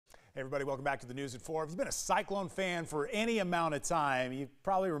Hey everybody, welcome back to the News at 4. If you've been a Cyclone fan for any amount of time, you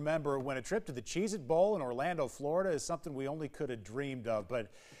probably remember when a trip to the Cheez-It Bowl in Orlando, Florida is something we only could have dreamed of. But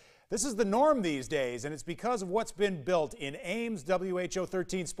this is the norm these days, and it's because of what's been built in Ames. WHO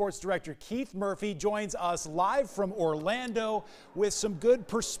 13 Sports Director Keith Murphy joins us live from Orlando with some good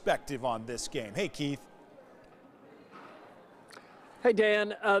perspective on this game. Hey, Keith. Hey,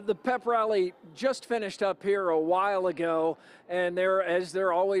 Dan, the pep rally just finished up here a while ago, and there, as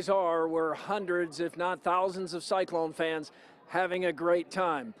there always are, were hundreds, if not thousands, of Cyclone fans having a great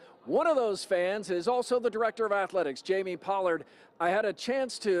time. One of those fans is also the director of athletics, Jamie Pollard. I had a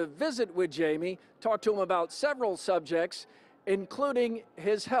chance to visit with Jamie, talk to him about several subjects, including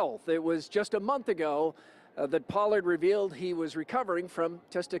his health. It was just a month ago that Pollard revealed he was recovering from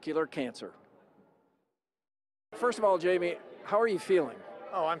testicular cancer. First of all, Jamie, how are you feeling?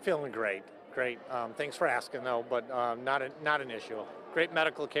 Oh, I'm feeling great. Great. Thanks for asking, though, but not an issue. Great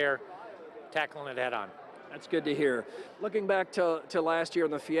medical care, tackling it head on. That's good to hear. Looking back to last year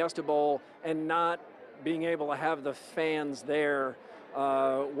in the Fiesta Bowl and not being able to have the fans there,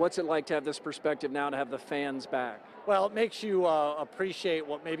 what's it like to have this perspective now to have the fans back? Well, it makes you appreciate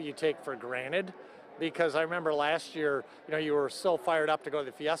what maybe you take for granted. Because I remember last year, you were so fired up to go to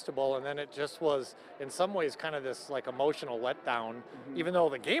the Fiesta Bowl, and then it just was, in some ways, kind of this like emotional letdown. Mm-hmm. Even though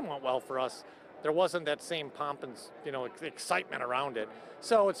the game went well for us, there wasn't that same pomp and excitement around it.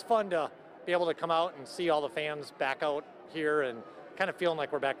 So it's fun to be able to come out and see all the fans back out here and kind of feeling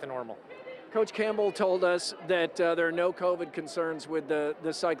like we're back to normal. Coach Campbell told us that there are no COVID concerns with the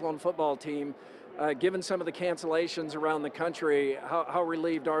Cyclone football team. Given some of the cancellations around the country, how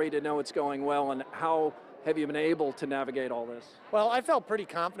relieved are you to know it's going well, and how have you been able to navigate all this? Well, I felt pretty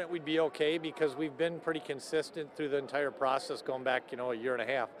confident we'd be okay because we've been pretty consistent through the entire process going back, a year and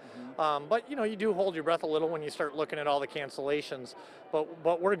a half. Mm-hmm. But, you do hold your breath a little when you start looking at all the cancellations.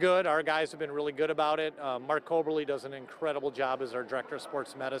 But we're good. Our guys have been really good about it. Mark Coberly does an incredible job as our director of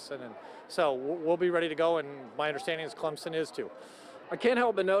sports medicine. And so we'll be ready to go, and my understanding is Clemson is too. I can't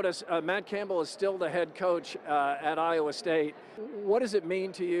help but notice Matt Campbell is still the head coach at Iowa State. What does it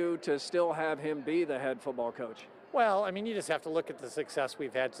mean to you to still have him be the head football coach? Well, I mean, you just have to look at the success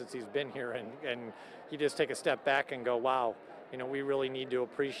we've had since he's been here, and you just take a step back and go, wow, we really need to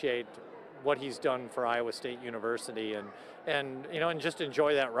appreciate what he's done for Iowa State University and just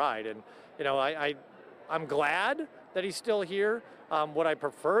enjoy that ride. And, I'm glad that he's still here. Would I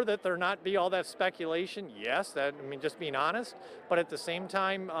prefer that there not be all that speculation? Yes, just being honest. But at the same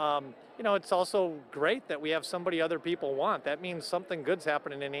time, it's also great that we have somebody other people want. That means something good's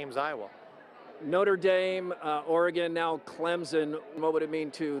happening in Ames, Iowa. Notre Dame, Oregon, now Clemson. What would it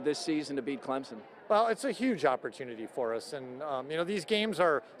mean to this season to beat Clemson? Well, it's a huge opportunity for us. And, these games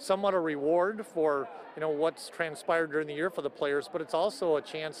are somewhat a reward for, what's transpired during the year for the players, but it's also a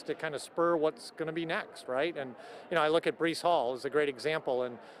chance to kind of spur what's going to be next, right? And, I look at Breece Hall as a great example.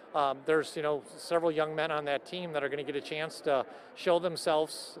 And there's, several young men on that team that are going to get a chance to show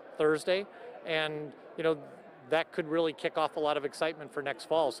themselves Thursday. And, that could really kick off a lot of excitement for next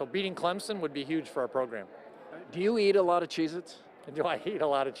fall. So beating Clemson would be huge for our program. Do you eat a lot of Cheez-Its? Do I eat a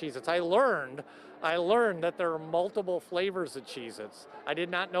lot of Cheez-Its? I learned that there are multiple flavors of Cheez-Its. I did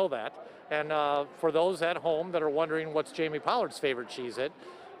not know that. And for those at home that are wondering what's Jamie Pollard's favorite Cheez-It,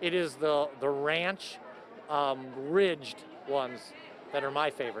 it is the ranch ridged ones that are my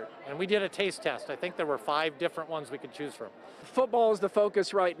favorite. And we did a taste test. I think there were 5 different ones we could choose from. Football is the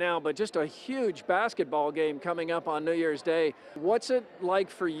focus right now, but just a huge basketball game coming up on New Year's Day. What's it like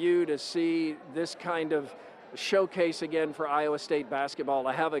for you to see this kind of showcase again for Iowa State basketball,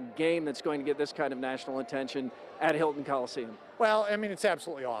 to have a game that's going to get this kind of national attention at Hilton Coliseum? Well, it's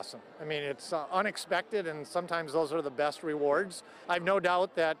absolutely awesome. It's unexpected, and sometimes those are the best rewards. I have no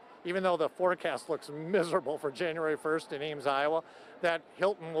doubt that even though the forecast looks miserable for January 1st in Ames, Iowa, that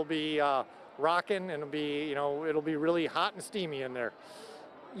Hilton will be rocking, and it'll be really hot and steamy in there.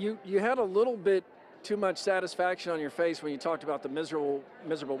 You had a little bit too much satisfaction on your face when you talked about the miserable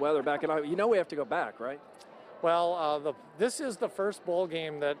weather back in Iowa. We have to go back, right? Well, this is the first bowl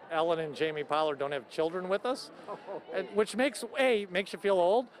game that Ellen and Jamie Pollard don't have children with us, which makes you feel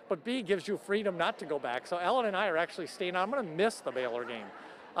old, but B, gives you freedom not to go back. So Ellen and I are actually staying on. I'm going to miss the Baylor game.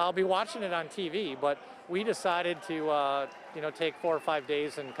 I'll be watching it on TV, but we decided to, take 4 or 5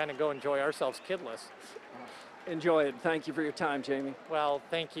 days and kind of go enjoy ourselves kidless. Enjoy it. Thank you for your time, Jamie. Well,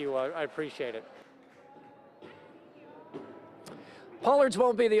 thank you. I appreciate it. Pollards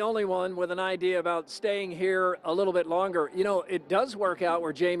won't be the only one with an idea about staying here a little bit longer. It does work out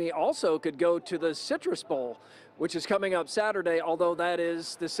where Jamie also could go to the Citrus Bowl, which is coming up Saturday, although that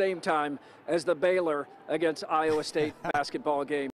is the same time as the Baylor against Iowa State basketball game.